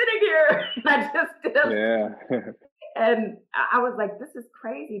 I'm just sitting here. And I just did it. Yeah. And I was like, this is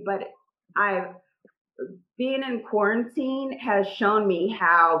crazy. But being in quarantine has shown me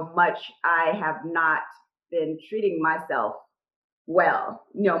how much I have not been treating myself well,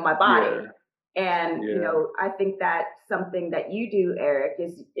 my body. Yeah. And, I think that something that you do, Eric,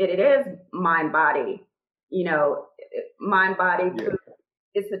 is it is mind body, mind body. Yeah.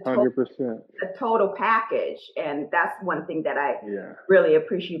 It's a 100%. A total package. And that's one thing that I really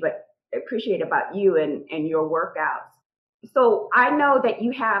appreciate about you and your workouts. So I know that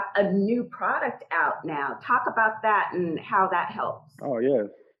you have a new product out now. Talk about that and how that helps. Oh, yes.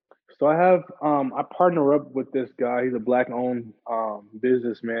 So I partner up with this guy. He's a black owned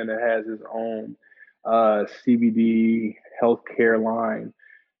businessman that has his own CBD healthcare line.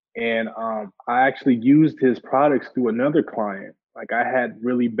 And I actually used his products through another client. Like I had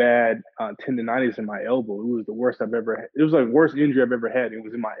really bad tendonitis in my elbow. It was the worst I've ever had. It was like the worst injury I've ever had. It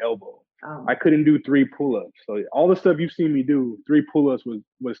was in my elbow. Oh. I couldn't do 3 pull-ups. So all the stuff you've seen me do, 3 pull-ups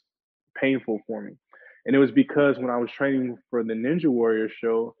was painful for me. And it was because when I was training for the Ninja Warrior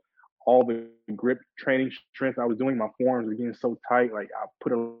show, all the grip training strength I was doing, my forearms were getting so tight. Like I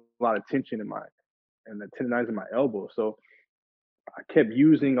put a lot of tension in the tendonitis in my elbow. So I kept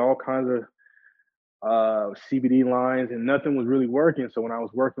using all kinds of CBD lines, and nothing was really working. So when I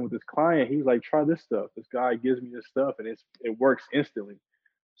was working with this client, he was like, "Try this stuff. This guy gives me this stuff, and it works instantly."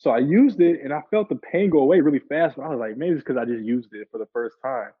 So I used it, and I felt the pain go away really fast. But I was like, maybe it's because I just used it for the first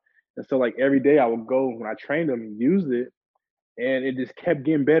time. And so like every day I would go when I trained him, use it, and it just kept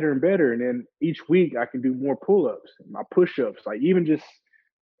getting better and better. And then each week I can do more pull-ups, my push-ups, like even just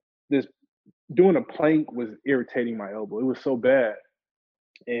this doing a plank was irritating my elbow. It was so bad.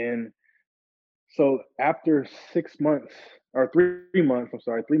 And so after 6 months or 3 months, I'm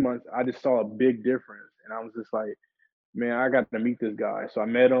sorry, 3 months, I just saw a big difference. And I was just like, man, I got to meet this guy. So I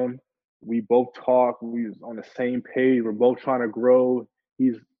met him. We both talked. We was on the same page. We're both trying to grow.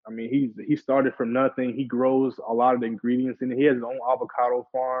 He started from nothing. He grows a lot of the ingredients, and he has his own avocado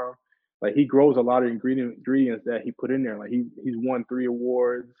farm. Like he grows a lot of ingredients that he put in there. Like he's won 3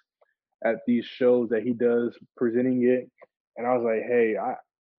 awards at these shows that he does presenting it. And I was like, hey,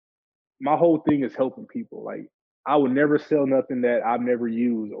 my whole thing is helping people. Like I would never sell nothing that I've never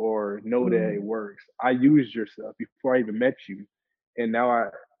used or know that it works. I used your stuff before I even met you. And now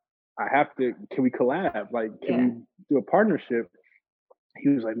I have to, can we collab? Like, can we do a partnership? He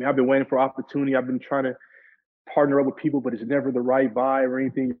was like, man, I've been waiting for opportunity. I've been trying to partner up with people, but it's never the right vibe or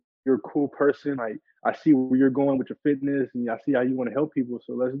anything. You're a cool person. Like I see where you're going with your fitness and I see how you want to help people.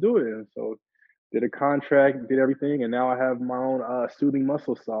 So let's do it. And so did a contract, did everything, and now I have my own soothing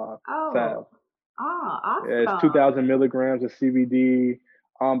muscle salve. Oh, awesome. Yeah, it's 2,000 milligrams of CBD.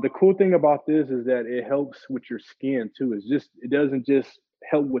 The cool thing about this is that it helps with your skin too. It doesn't just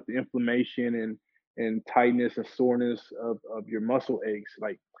help with the inflammation and tightness and soreness of your muscle aches.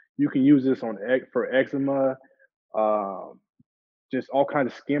 Like you can use this for eczema, just all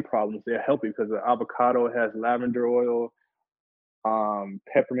kinds of skin problems. They're helping because the avocado has lavender oil,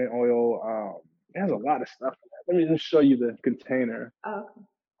 peppermint oil. It has a lot of stuff. Let me just show you the container. Okay.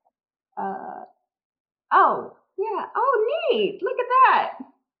 Oh, yeah. Oh, neat. Look at that.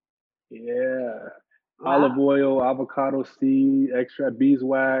 Yeah. Wow. Olive oil, avocado seed, extract,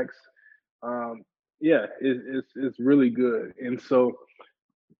 beeswax. Yeah, it's really good. And so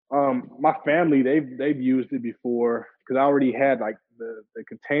my family, they've used it before because I already had like the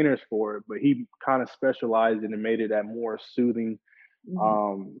containers for it, but he kind of specialized in and made it that more soothing,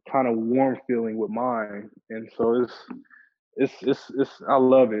 kind of warm feeling with mine. And so it's I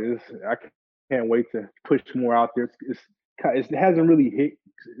love it. I can't wait to push more out there. It hasn't really hit.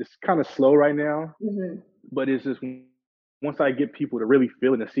 It's kind of slow right now, but it's just once I get people to really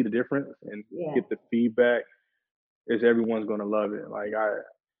feel it and see the difference and get the feedback, everyone's gonna love it. Like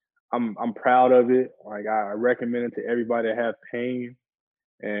I'm proud of it. Like I recommend it to everybody that have pain.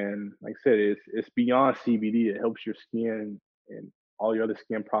 And like I said, it's beyond CBD. It helps your skin and all your other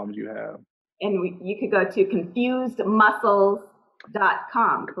skin problems you have. And you could go to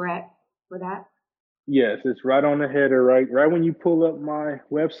confusedmuscles.com, correct, for that? Yes, it's right on the header. Right when you pull up my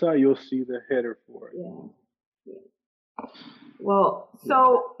website, you'll see the header for it. Yeah. Well,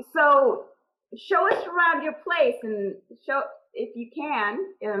 so show us around your place and show if you can.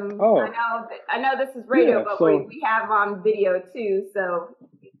 I know this is radio, but we have on video too. So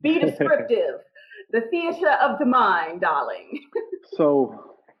be descriptive. The theater of the mind, darling.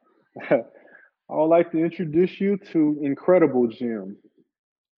 So I would like to introduce you to Incredible Gym.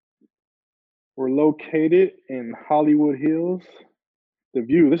 We're located in Hollywood Hills. The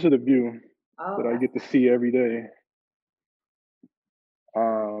view. This is the view that I get to see every day.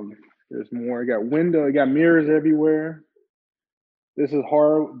 There's more. I got window. I got mirrors everywhere. This is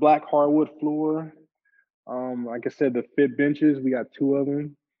black hardwood floor. Like I said, the fit benches. We got 2 of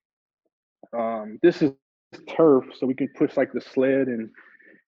them. This is turf, so we can push like the sled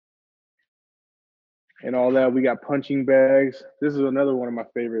and all that. We got punching bags. This is another one of my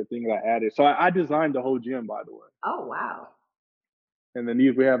favorite things I added. So I designed the whole gym, by the way. Oh, wow. And then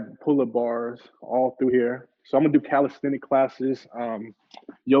we have pull-up bars all through here. So I'm gonna do calisthenic classes,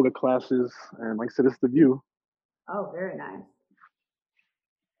 yoga classes, and like I said, it's the view. Oh, very nice.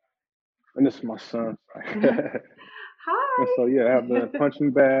 And this is my son. And Hi. so yeah, I have the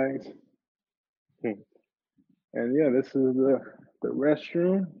punching bags. And yeah, this is the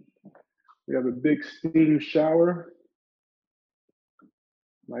restroom. We have a big steam shower.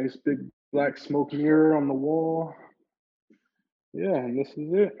 Nice big black smoke mirror on the wall. Yeah, and this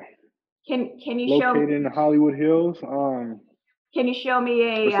is it. Can you Located in the Hollywood Hills. can you show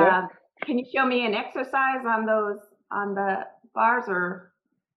me What's that? can you show me an exercise on the bars or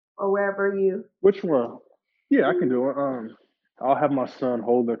wherever you? Which one? Yeah, I can do it. I'll have my son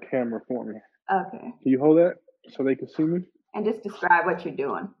hold the camera for me. Okay. Can you hold that so they can see me? And just describe what you're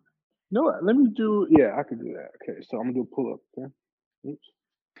doing. No, let me do. Yeah, I can do that. Okay, so I'm gonna do a pull up. Okay. Oops.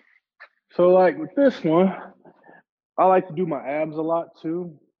 So like with this one, I like to do my abs a lot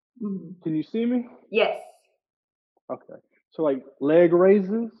too. Mhm. Can you see me? Yes. Okay. So like leg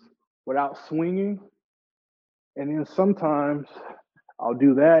raises without swinging, and then sometimes I'll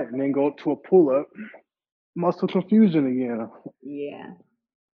do that and then go up to a pull up. Muscle confusion again. Yeah.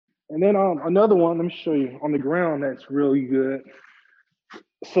 And then another one, let me show you on the ground that's really good.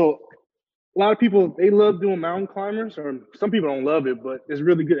 So a lot of people, they love doing mountain climbers, or some people don't love it, but it's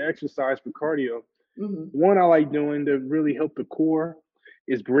really good exercise for cardio. Mm-hmm. One I like doing to really help the core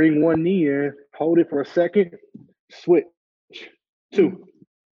is bring one knee in, hold it for a second, switch, 2,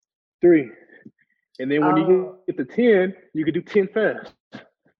 3. And then when you get to 10, you can do 10 fast.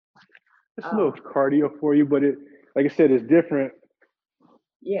 It's a little cardio for you, but it, like I said, it's different.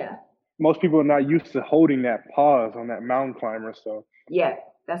 Yeah. Most people are not used to holding that pause on that mountain climber, so. Yeah,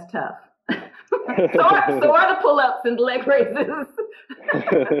 that's tough. so are the pull-ups and leg raises.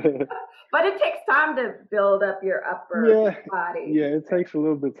 But it takes time to build up your upper body. Yeah, it takes a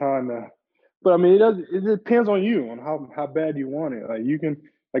little bit of time to, but I mean, it depends on you, on how bad you want it. Like you can,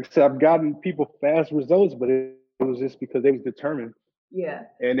 like I said, I've gotten people fast results, but it was just because they was determined. Yeah.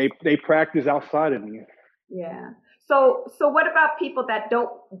 And they practice outside of me. Yeah. So what about people that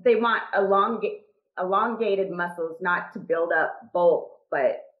they want elongated muscles, not to build up bulk,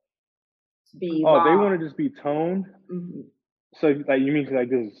 but to be long? They want to just be toned. Mm-hmm. So like you mean like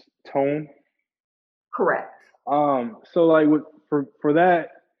just tone? Correct. So like for that,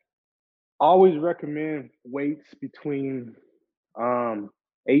 I always recommend weights between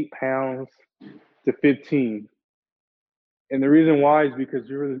 8 pounds to 15. And the reason why is because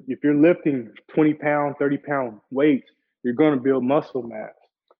if you're lifting 20-pound, 30-pound weights, you're going to build muscle mass.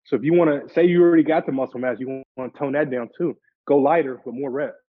 So if you want to say you already got the muscle mass, you want to tone that down too. Go lighter with more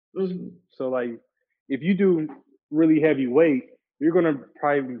reps. Mm-hmm. So like if you do really heavy weight, you're going to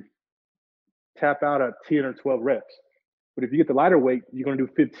probably tap out at 10 or 12 reps. But if you get the lighter weight, you're going to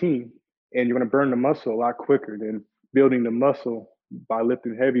do 15, and you're going to burn the muscle a lot quicker than building the muscle by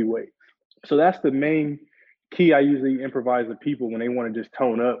lifting heavy weight. So that's the main key I usually improvise with people when they want to just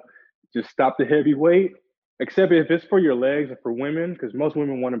tone up. Just stop the heavy weight, except if it's for your legs and for women, because most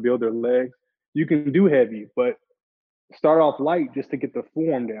women want to build their legs. You can do heavy, but start off light just to get the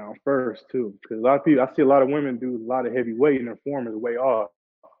form down first too. Because a lot of people, I see a lot of women do a lot of heavy weight and their form is way off.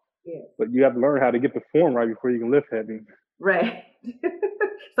 Yes. But you have to learn how to get the form right before you can lift heavy. Right.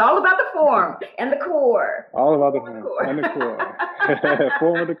 It's all about the form and the core. All about the form and the core.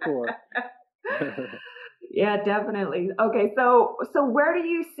 Form of the core. Yeah, definitely. Okay, so where do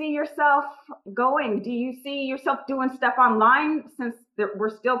you see yourself going? Do you see yourself doing stuff online since we're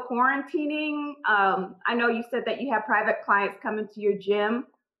still quarantining? I know you said that you have private clients coming to your gym.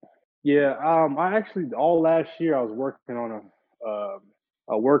 Yeah, I actually all last year I was working on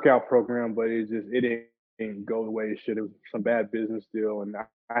a workout program, but it didn't go the way it should. It was some bad business deal, and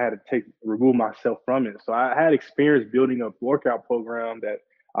I had to remove myself from it. So I had experience building a workout program that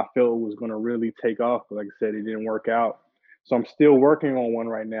I felt was going to really take off. But like I said, it didn't work out. So I'm still working on one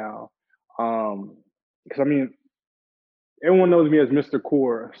right now. Because I mean, everyone knows me as Mr.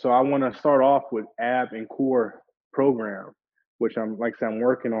 Core, so I want to start off with ab and core program, which I'm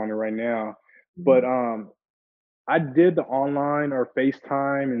working on it right now. But I did the online or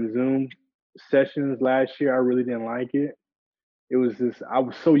FaceTime and Zoom sessions last year. I really didn't like it. It was just I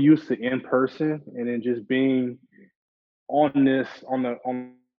was so used to in person, and then just being on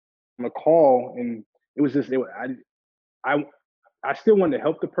the call, and it was just I still wanted to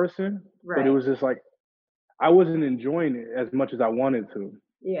help the person, right. But it was just like I wasn't enjoying it as much as I wanted to.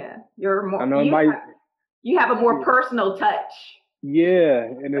 Yeah, you're more. I know you have a more personal touch. Yeah,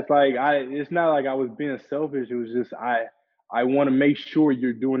 and it's like it's not like I was being selfish. It was just I want to make sure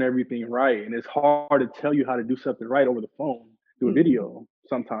you're doing everything right, and it's hard to tell you how to do something right over the phone through a video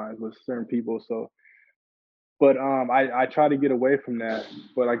sometimes with certain people. So, but I try to get away from that.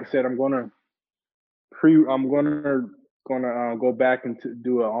 But like I said, I'm gonna go back and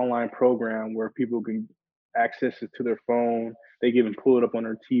do an online program where people can access to their phone. They can even pull it up on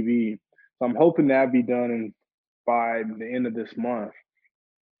their TV. So I'm hoping that be done by the end of this month.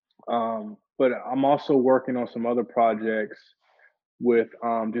 But I'm also working on some other projects with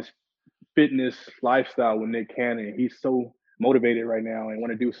just fitness lifestyle with Nick Cannon. He's so motivated right now and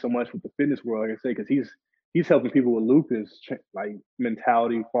want to do so much with the fitness world, like I say, because he's helping people with lupus, like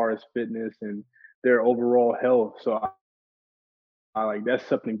mentality as far as fitness and their overall health. So I like that's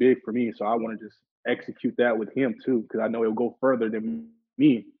something big for me. So I want to just execute that with him too, because I know it'll go further than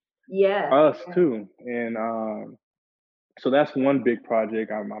me, us too. And so that's one big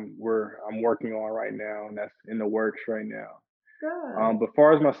project I'm working on right now, and that's in the works right now. But as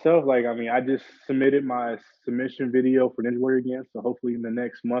far as myself, like I mean, I just submitted my submission video for Ninja Warrior again. So hopefully in the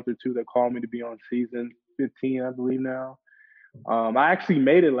next month or two, they'll call me to be on season 15, I believe now. I actually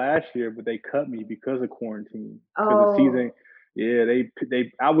made it last year, but they cut me because of quarantine. Because the season, yeah,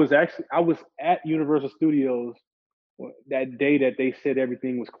 I was at Universal Studios that day that they said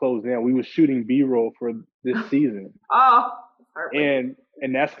everything was closed down. We were shooting B-roll for this season. And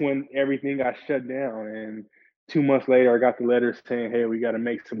that's when everything got shut down. And 2 months later, I got the letter saying, "Hey, we got to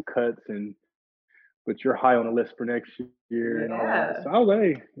make some cuts, but you're high on the list for next year and all that." So I was like,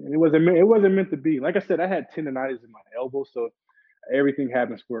 hey, it wasn't meant to be. Like I said, I had tendonitis in my elbow, so everything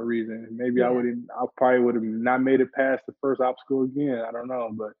happens for a reason. Maybe I probably would have not made it past the first obstacle again. I don't know,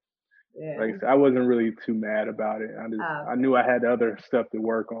 but like I said, I wasn't really too mad about it. I knew I had other stuff to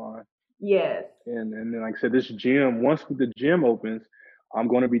work on. Yes. And then, like I said, this gym, once the gym opens, I'm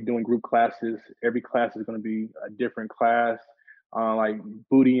going to be doing group classes. Every class is going to be a different class, like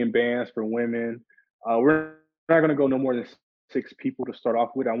booty and bands for women. We're not going to go no more than 6 people to start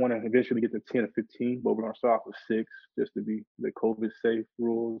off with. I want to eventually get to 10 or 15, but we're going to start off with 6 just to be the COVID safe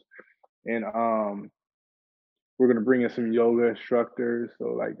rules. And we're going to bring in some yoga instructors.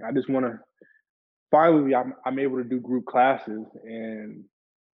 So like, I just want to, finally, I'm able to do group classes and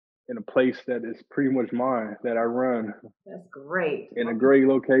in a place that is pretty much mine, that I run. That's great. In a great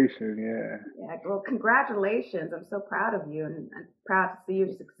location, yeah. Yeah, well, congratulations. I'm so proud of you, and I'm proud to see your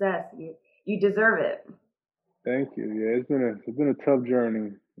success. You deserve it. Thank you. Yeah, it's been a tough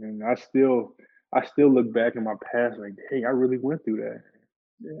journey, and I still look back in my past like, hey, I really went through that.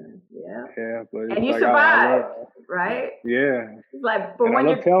 Yeah, but and you survived, right? Yeah. It's like, but and when I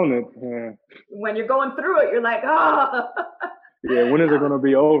love telling it. Yeah. When you're going through it, you're like, oh. Yeah, when is it going to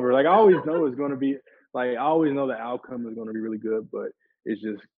be over? Like I always know it's going to be. Like I always know the outcome is going to be really good, but it's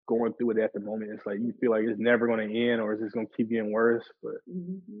just going through it at the moment. It's like you feel like it's never going to end, or it's just going to keep getting worse. But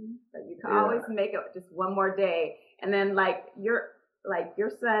But you can always make it just one more day, and then like your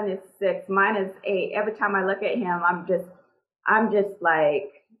son is 6, mine is 8. Every time I look at him, I'm just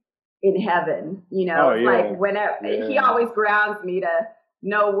like in heaven, you know. Like whenever he always grounds me to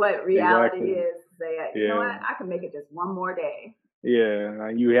know what reality is. Say, you know what, I can make it just one more day. Yeah,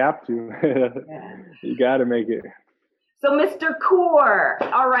 you have to. You got to make it. So, Mr. Kaur,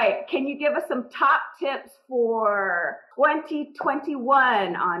 all right, can you give us some top tips for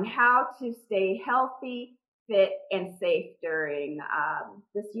 2021 on how to stay healthy, fit, and safe during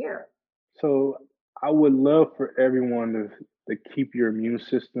this year? So, I would love for everyone to keep your immune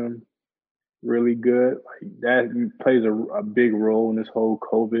system really good. Like that plays a big role in this whole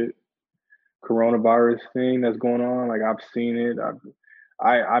coronavirus thing that's going on. Like I've seen it.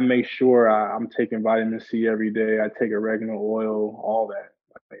 I make sure I'm taking vitamin C every day. I take oregano oil, all that.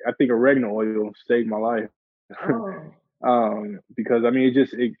 Like, I think oregano oil saved my life. Because I mean,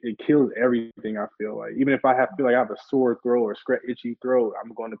 it kills everything. I feel like even if I feel like I have a sore throat or itchy throat,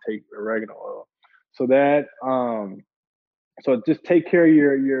 I'm going to take oregano oil. So that so just take care of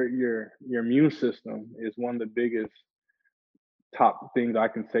your immune system is one of the biggest top things I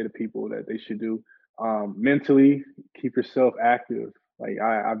can say to people that they should do. Mentally, keep yourself active. Like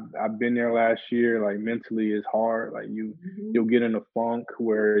I've been there last year. Like mentally is hard. Like you'll get in a funk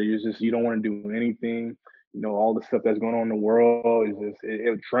where you don't want to do anything. You know, all the stuff that's going on in the world is just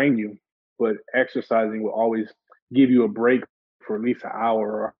it'll drain you. But exercising will always give you a break for at least an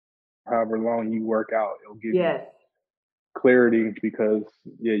hour or however long you work out. It'll give you clarity because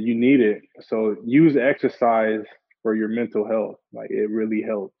you need it. So use exercise for your mental health. Like it really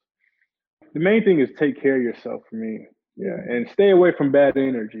helps. The main thing is take care of yourself for me. Yeah. And stay away from bad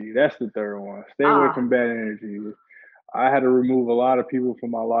energy. That's the third one. Stay away from bad energy. I had to remove a lot of people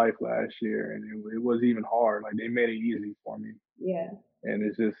from my life last year, and it was even hard. Like they made it easy for me. Yeah. And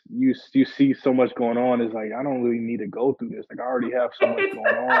it's just you see so much going on. It's like I don't really need to go through this. Like I already have so much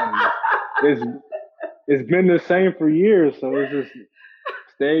going on. It's been the same for years. So it's just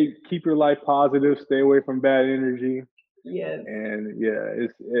keep your life positive. Stay away from bad energy. Yes. And yeah,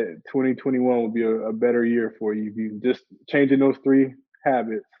 2021 will be a better year for you if you just changing those 3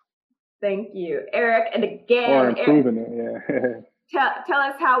 habits. Thank you, Eric. And Or again, improving it, yeah. tell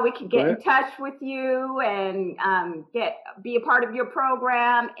us how we can Go get in ahead. touch with you and be a part of your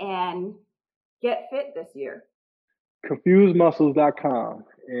program and get fit this year. ConfusedMuscles.com.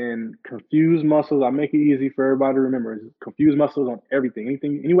 And Confused Muscles, I make it easy for everybody to remember. It's Confused Muscles on everything.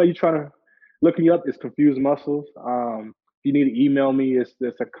 Any way you're trying to look me up, it's Confused Muscles. If you need to email me,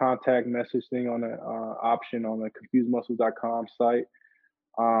 it's a contact message thing on the option on the ConfusedMuscles.com site.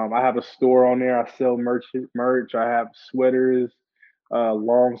 I have a store on there. I sell merch. I have sweaters,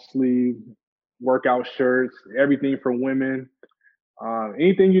 long sleeve workout shirts, everything for women.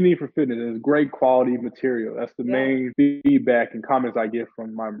 Anything you need for fitness is great quality material. That's the main feedback and comments I get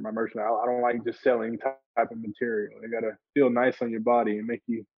from my merchandise. I don't like just selling any type of material. They gotta feel nice on your body and make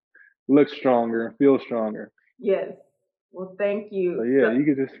you look stronger and feel stronger. Yes. Well, thank you. So yeah,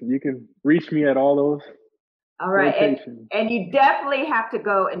 you can reach me at all those. All right, and you definitely have to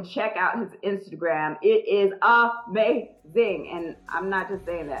go and check out his Instagram. It is amazing, and I'm not just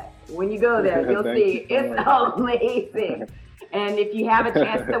saying that. When you go there, you'll see it's amazing. And if you have a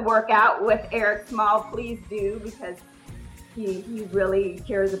chance to work out with Eric Small, please do, because he really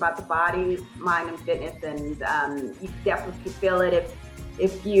cares about the body, mind, and fitness, and you definitely feel it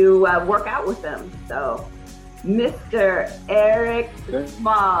if you work out with him. So, Mr. Eric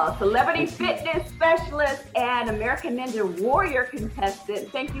Small, celebrity fitness specialist and American Ninja Warrior contestant.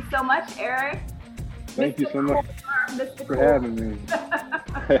 Thank you so much, Eric. Thank you so much for having me.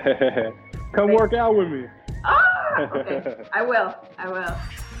 Come work out with me. Okay. I will.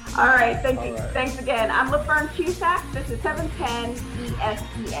 All right. Thank you. Right. Thanks again. I'm LaFern Cusack. This is 710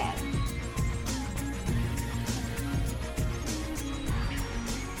 ESPN.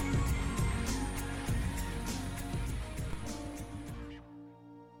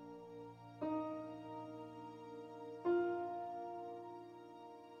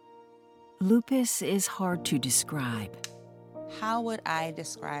 Lupus is hard to describe. How would I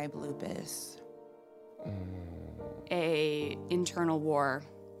describe lupus? A internal war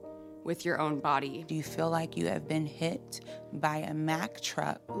with your own body. Do you feel like you have been hit by a Mack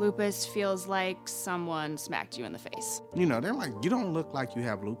truck? Lupus feels like someone smacked you in the face. You know, they're like, you don't look like you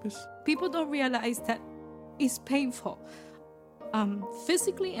have lupus. People don't realize that it's painful,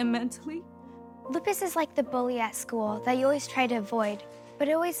 physically and mentally. Lupus is like the bully at school that you always try to avoid, but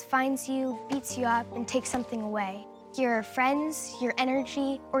it always finds you, beats you up, and takes something away. Your friends, your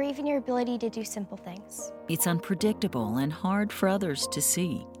energy, or even your ability to do simple things. It's unpredictable and hard for others to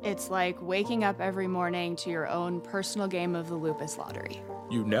see. It's like waking up every morning to your own personal game of the lupus lottery.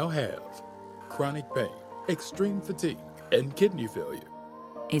 You now have chronic pain, extreme fatigue, and kidney failure.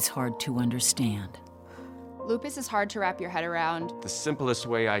 It's hard to understand. Lupus is hard to wrap your head around. The simplest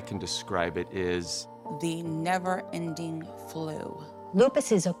way I can describe it is the never-ending flu.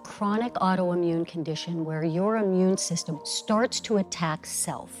 Lupus is a chronic autoimmune condition where your immune system starts to attack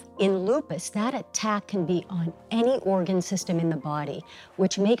self. In lupus, that attack can be on any organ system in the body,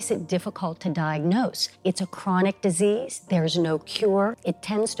 which makes it difficult to diagnose. It's a chronic disease. There's no cure. It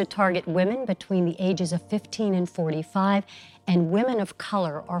tends to target women between the ages of 15 and 45, and women of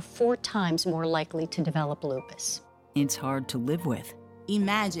color are 4 times more likely to develop lupus. It's hard to live with.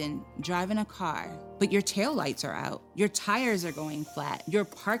 Imagine driving a car, but your taillights are out, your tires are going flat, your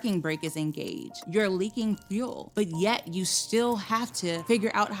parking brake is engaged, you're leaking fuel, but yet you still have to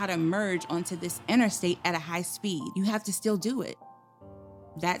figure out how to merge onto this interstate at a high speed. You have to still do it.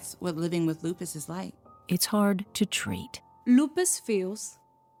 That's what living with lupus is like. It's hard to treat. Lupus feels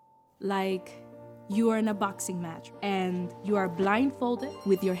like you are in a boxing match and you are blindfolded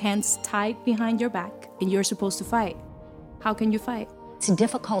with your hands tied behind your back and you're supposed to fight. How can you fight? It's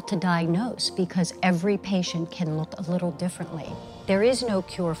difficult to diagnose because every patient can look a little differently. There is no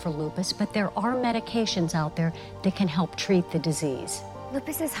cure for lupus, but there are medications out there that can help treat the disease.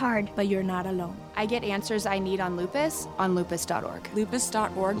 Lupus is hard, but you're not alone. I get answers I need on lupus.org.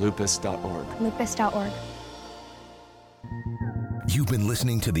 Lupus.org. lupus.org. Lupus.org. You've been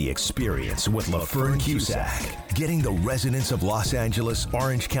listening to The Experience with LaFern Cusack, getting the residents of Los Angeles,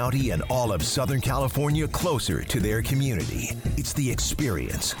 Orange County, and all of Southern California closer to their community. It's The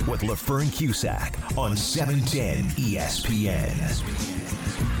Experience with LaFern Cusack on 710 ESPN.